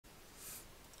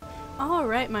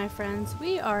Alright, my friends,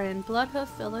 we are in Bloodhoof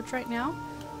Village right now,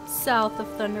 south of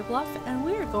Thunderbluff, and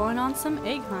we are going on some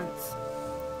egg hunts.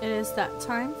 It is that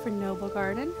time for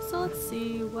Noblegarden, so let's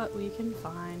see what we can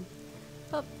find.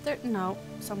 Oh, there, no,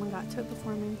 someone got to it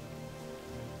before me.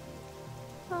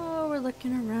 Oh, we're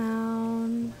looking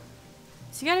around.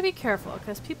 So you gotta be careful,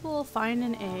 because people will find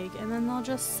an egg, and then they'll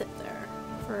just sit there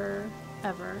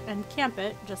forever and camp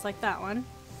it, just like that one.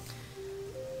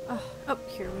 Oh,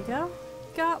 here we go.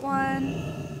 Got one.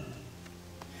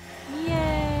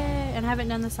 Yay! And I haven't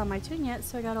done this on my tune yet,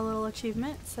 so I got a little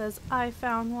achievement. It says, I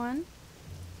found one.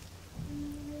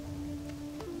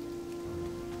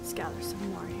 Let's gather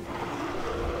some more here.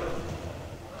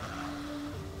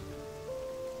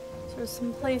 So there's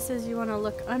some places you want to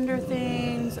look under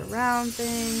things, around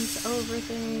things, over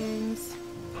things.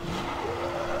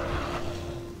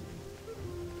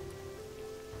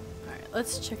 Alright,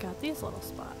 let's check out these little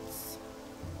spots.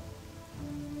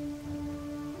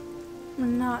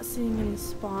 I'm not seeing any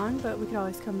spawn, but we could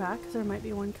always come back because there might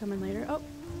be one coming later. Oh!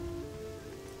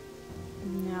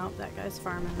 Nope, that guy's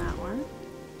farming that one.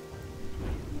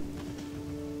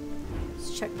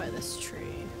 Let's check by this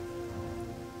tree.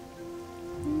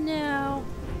 No!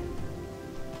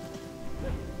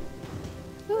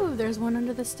 Ooh, there's one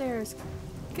under the stairs.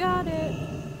 Got it!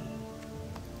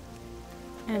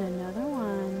 And another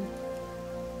one.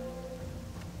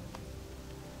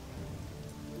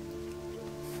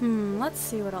 Let's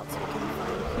see what else we can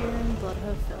find here in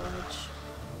Bloodhoof Village.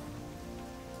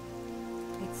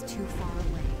 It's too far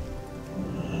away.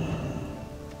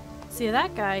 See,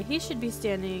 that guy, he should be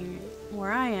standing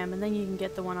where I am, and then you can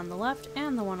get the one on the left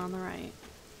and the one on the right.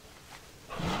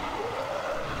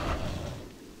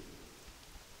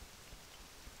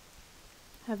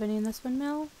 Have any in this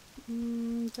windmill?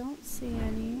 Don't see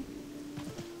any.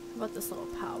 How about this little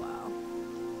powwow?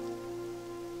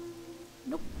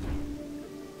 Nope.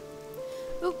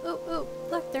 Oop, oop, oop.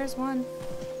 Look, there's one.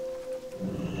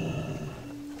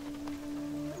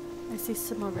 I see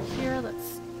some over here.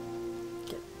 Let's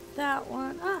get that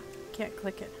one. Ah, can't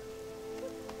click it.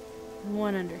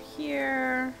 One under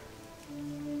here.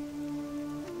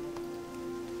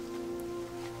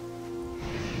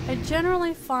 I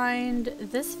generally find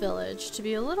this village to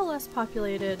be a little less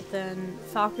populated than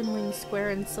Falconwing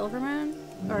Square in Silvermoon,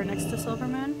 or next to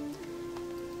Silvermoon.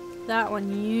 That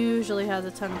one usually has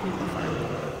a ton of people farming.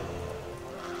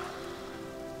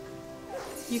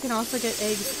 You can also get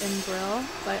eggs in Brill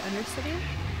by Undercity.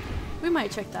 We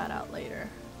might check that out later.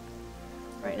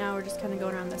 Right now we're just kind of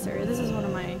going around this area. This is one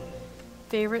of my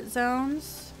favorite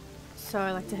zones, so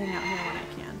I like to hang out here when I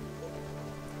can.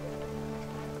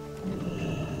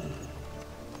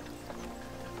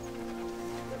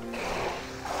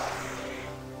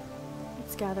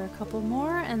 Gather a couple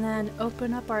more and then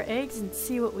open up our eggs and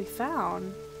see what we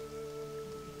found.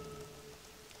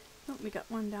 Oh, we got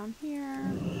one down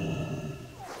here.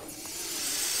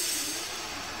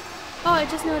 Oh, I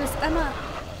just noticed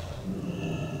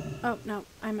oh no,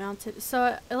 I mounted.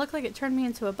 So it looked like it turned me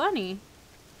into a bunny.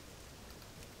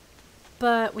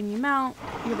 But when you mount,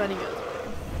 your bunny goes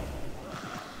away.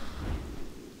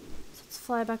 So let's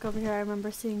fly back over here. I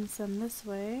remember seeing some this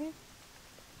way.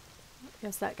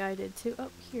 Guess that guy did too.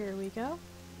 Oh, here we go.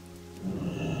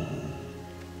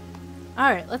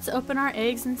 Alright, let's open our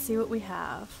eggs and see what we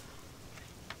have.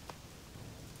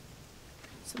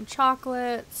 Some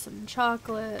chocolates,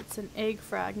 and egg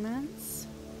fragments.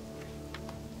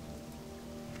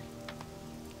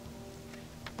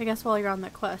 I guess while you're on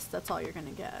the quest, that's all you're gonna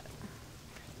get.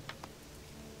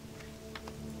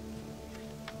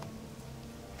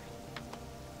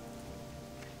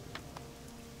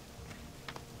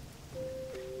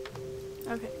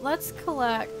 Okay, let's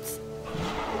collect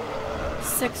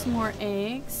 6 more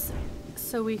eggs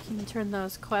so we can turn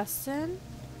those quests in.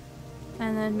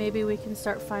 And then maybe we can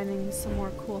start finding some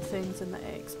more cool things in the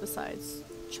eggs besides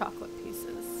chocolate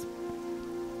pieces.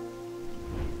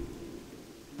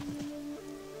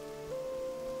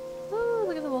 Oh,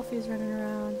 look at the wolfies running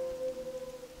around.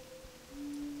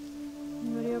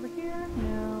 Anybody over here?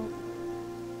 No.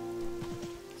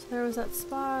 So there was that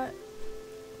spot.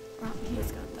 Oh,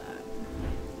 he's got that.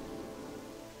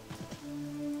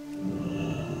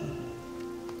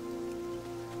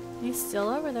 He's still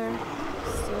over there.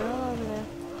 Still over there.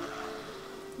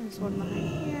 There's one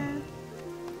behind here.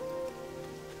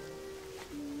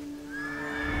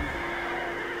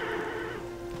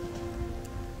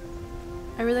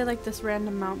 I really like this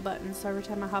random mount button, so every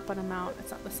time I hop on a mount,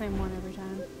 it's not the same one every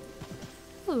time.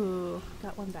 Ooh,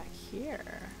 got one back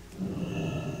here.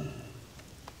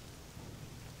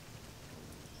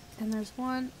 And there's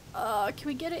one. Oh, can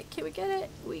we get it? Can we get it?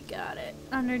 We got it.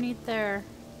 Underneath there.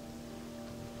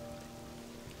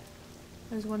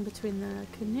 There's one between the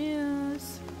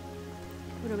canoes.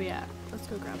 What are we at? Let's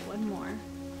go grab one more.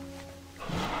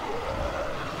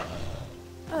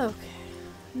 Okay.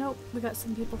 Nope, we got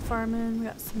some people farming. We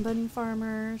got some bunny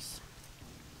farmers.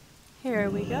 Here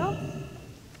we go.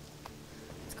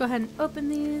 Let's go ahead and open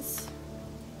these.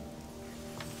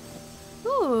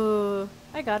 Ooh,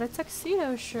 I got a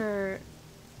tuxedo shirt.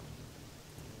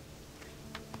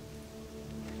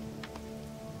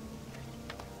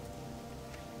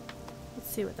 Let's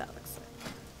see what that looks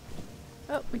like.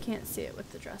 Oh, we can't see it with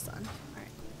the dress on. Alright.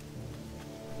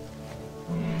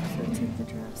 So take the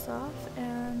dress off,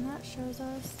 and that shows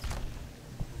us.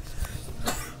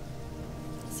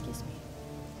 Excuse me.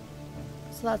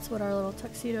 So that's what our little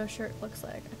tuxedo shirt looks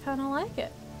like. I kind of like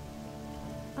it.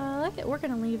 I like it. We're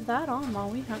going to leave that on while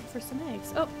we hunt for some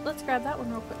eggs. Oh, let's grab that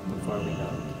one real quick before we go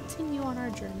continue on our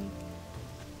journey.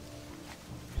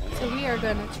 So we are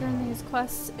going to turn these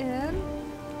quests in.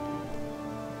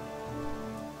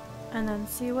 And then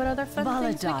see what other fun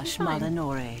things we can find.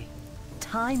 Malanore.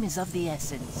 Time is of the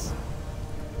essence.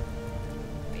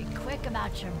 Be quick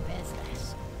about your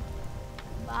business.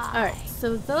 Bye. Alright,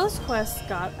 so those quests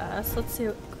got us. Let's see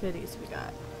what goodies we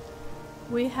got.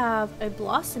 We have a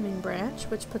blossoming branch,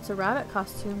 which puts a rabbit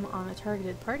costume on a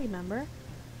targeted party member.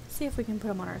 See if we can put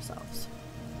them on ourselves.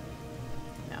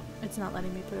 No, it's not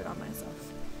letting me put it on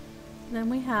myself. Then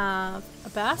we have a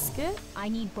basket. I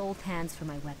need both hands for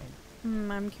my weapon.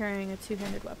 I'm carrying a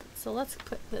two-handed weapon, so let's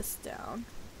put this down.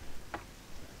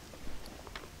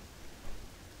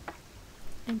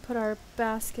 And put our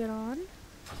basket on.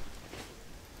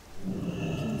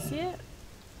 Can you see it?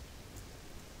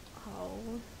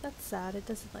 Oh, that's sad. It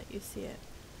doesn't let you see it.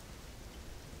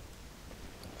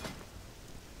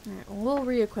 Alright, we'll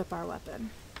re-equip our weapon.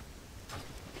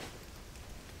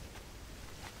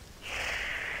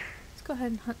 Let's go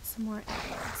ahead and hunt some more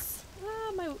eggs.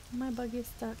 Ah, my buggy's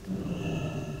stuck.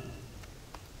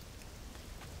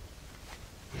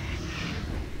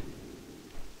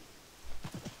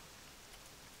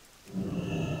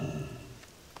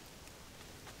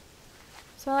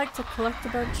 So I like to collect a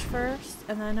bunch first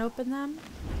and then open them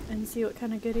and see what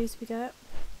kind of goodies we get.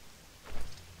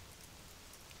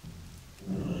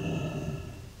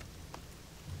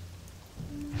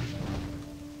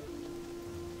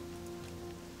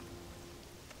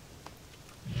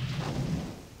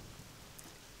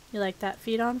 You like that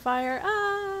feet on fire?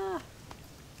 Ah!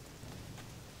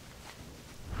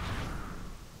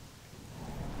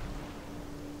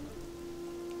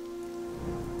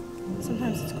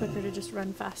 Sometimes it's quicker to just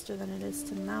run faster than it is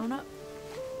to mount up.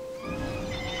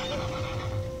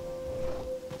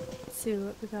 Let's see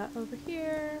what we got over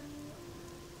here.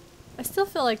 I still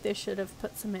feel like they should have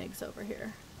put some eggs over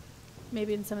here.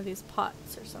 Maybe in some of these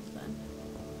pots or something.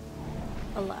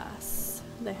 Alas,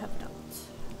 they have not.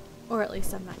 Or at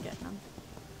least I'm not getting them.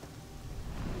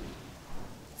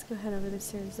 Let's go head over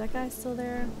this here. Is that guy still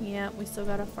there? Yeah, we still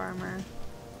got a farmer.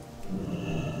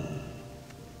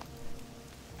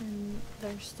 And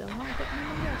they're still not getting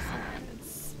any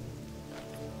hillsides.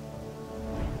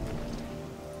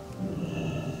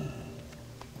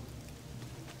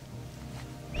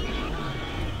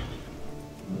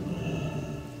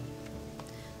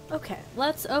 Okay,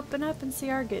 let's open up and see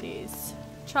our goodies.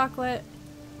 Chocolate.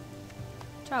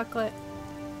 Chocolate.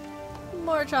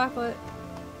 More chocolate.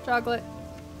 Chocolate.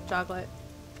 Chocolate.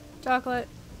 Chocolate.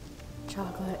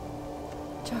 Chocolate.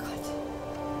 Chocolate.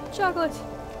 Chocolate.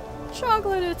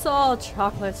 Chocolate. It's all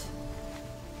chocolate.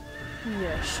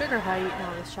 Yeah, sugar high eating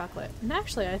all this chocolate. And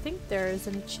actually, I think there is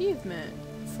an achievement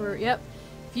for, yep,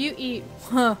 if you eat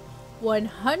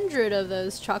 100 of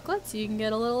those chocolates, you can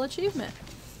get a little achievement.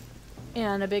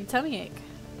 And a big tummy ache.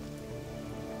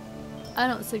 I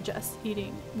don't suggest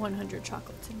eating 100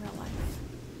 chocolates in real life.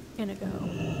 In a go.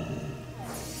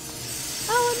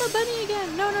 Oh, I'm a bunny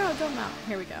again! No, no, don't mount.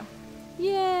 Here we go.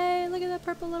 Yay! Look at that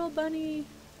purple little bunny.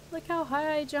 Look how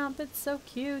high I jump. It's so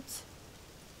cute.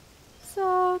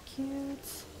 So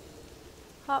cute.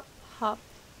 Hop, hop.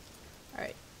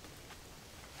 Alright.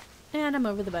 And I'm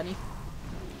over the bunny.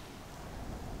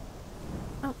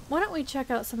 Oh, why don't we check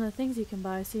out some of the things you can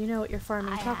buy so you know what you're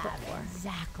farming chocolate for.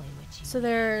 Exactly what you So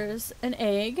there's an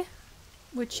egg,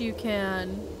 which you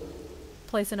can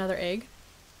place another egg.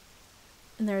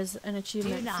 And there's an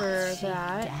achievement for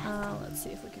that. Let's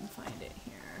see if we can find it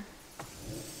here.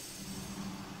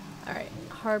 Alright,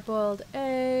 hard-boiled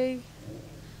egg.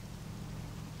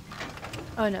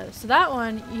 Oh no, so that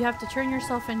one, you have to turn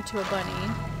yourself into a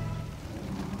bunny.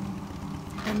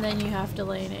 And then you have to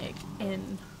lay an egg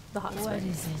in the hot What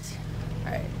springs. is it?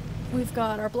 Alright, we've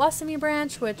got our blossoming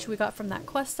branch, which we got from that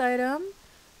quest item.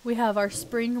 We have our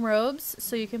spring robes,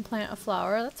 so you can plant a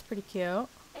flower. That's pretty cute.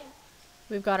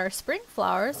 We've got our spring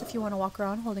flowers, if you want to walk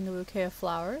around holding a bouquet of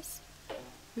flowers.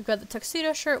 We've got the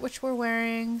tuxedo shirt, which we're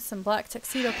wearing, some black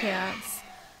tuxedo pants.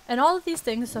 And all of these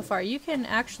things so far, you can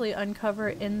actually uncover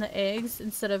in the eggs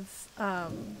instead of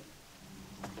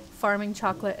farming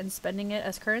chocolate and spending it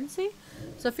as currency.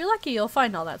 So if you're lucky, you'll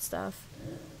find all that stuff.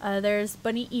 There's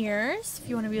bunny ears, if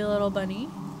you want to be a little bunny.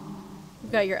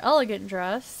 You've got your elegant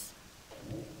dress.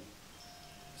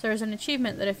 So there's an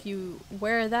achievement that if you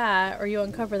wear that, or you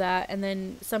uncover that, and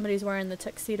then somebody's wearing the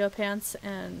tuxedo pants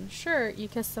and shirt, you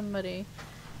kiss somebody,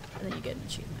 and then you get an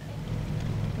achievement.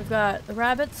 We've got the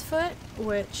rabbit's foot,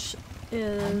 which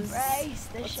is... Embrace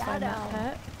the let's find that shadow.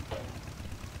 pet.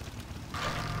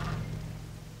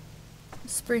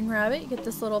 Spring rabbit, you get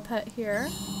this little pet here.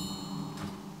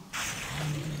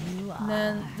 And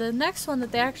then the next one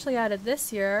that they actually added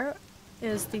this year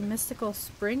is the mystical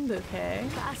spring bouquet.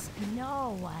 Trust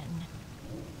no one.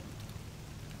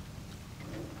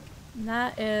 And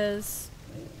that is...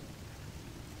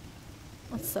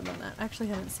 let's summon that. I actually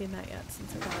haven't seen that yet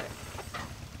since I got it.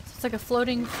 So it's like a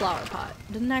floating flower pot.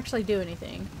 Didn't actually do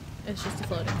anything. It's just a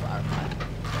floating flower pot.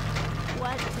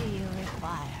 What do you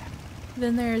require?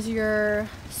 Then there's your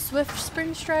swift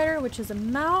spring strider, which is a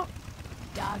mount.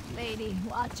 Dark lady,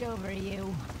 watch over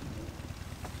you.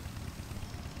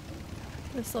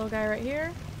 This little guy right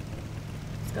here.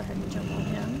 Let's go ahead and jump on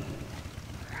him.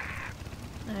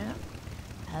 Yeah.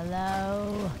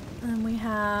 Hello. And we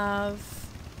have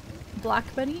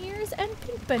black bunny ears and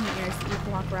pink bunny ears that you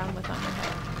can walk around with on your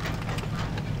head.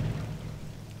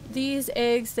 These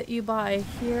eggs that you buy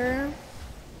here,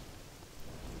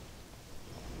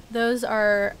 those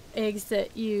are eggs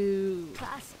that you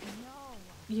Trust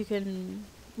no one. can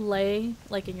lay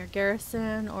like in your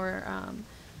garrison or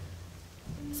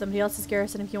somebody else's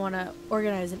garrison if you want to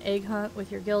organize an egg hunt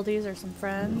with your guildies or some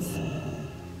friends.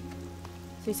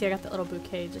 So you see I got that little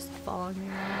bouquet just following me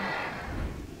around.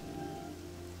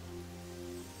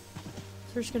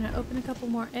 So we're just going to open a couple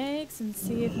more eggs and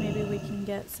see if maybe we can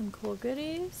get some cool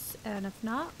goodies. And if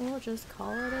not, we'll just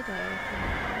call it a day for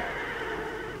now.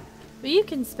 But you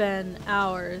can spend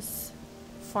hours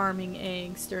farming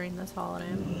eggs during this holiday.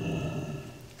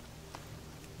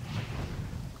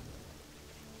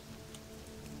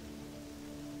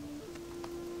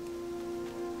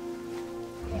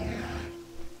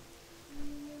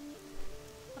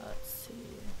 Let's see.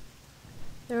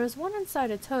 There was one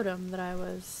inside a totem that I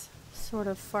was sort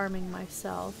of farming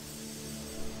myself,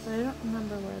 but I don't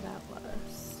remember where that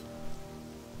was.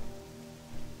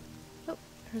 Oh,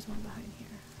 there's one behind here.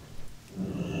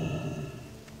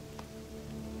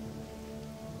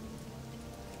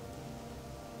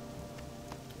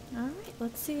 Alright,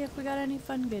 let's see if we got any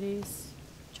fun goodies.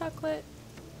 Chocolate,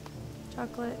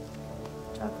 chocolate,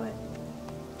 chocolate,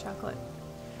 chocolate.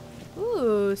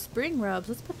 Ooh, spring rubs.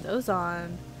 Let's put those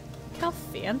on. Look how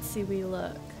fancy we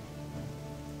look.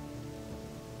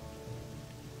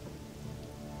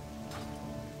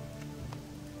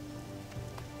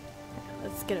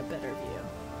 Let's get a better view.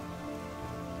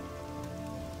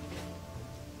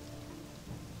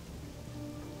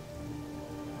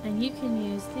 And you can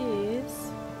use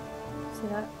these. See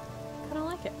that? Kind of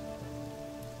like it.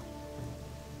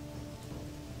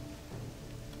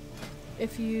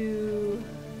 If you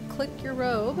click your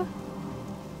robe,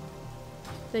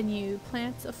 then you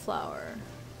plant a flower.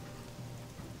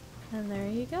 And there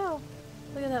you go.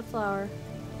 Look at that flower.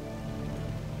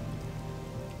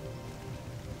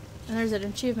 And there's an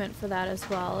achievement for that as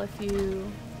well. If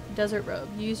you desert robe,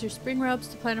 you use your spring robes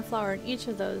to plant a flower in each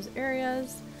of those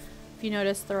areas. If you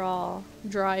notice, they're all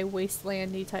dry,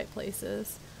 wastelandy type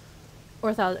places,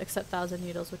 or except Thousand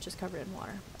Needles, which is covered in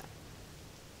water.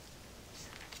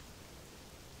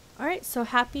 Alright, so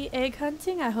happy egg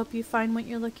hunting. I hope you find what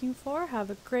you're looking for. Have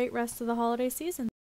a great rest of the holiday season.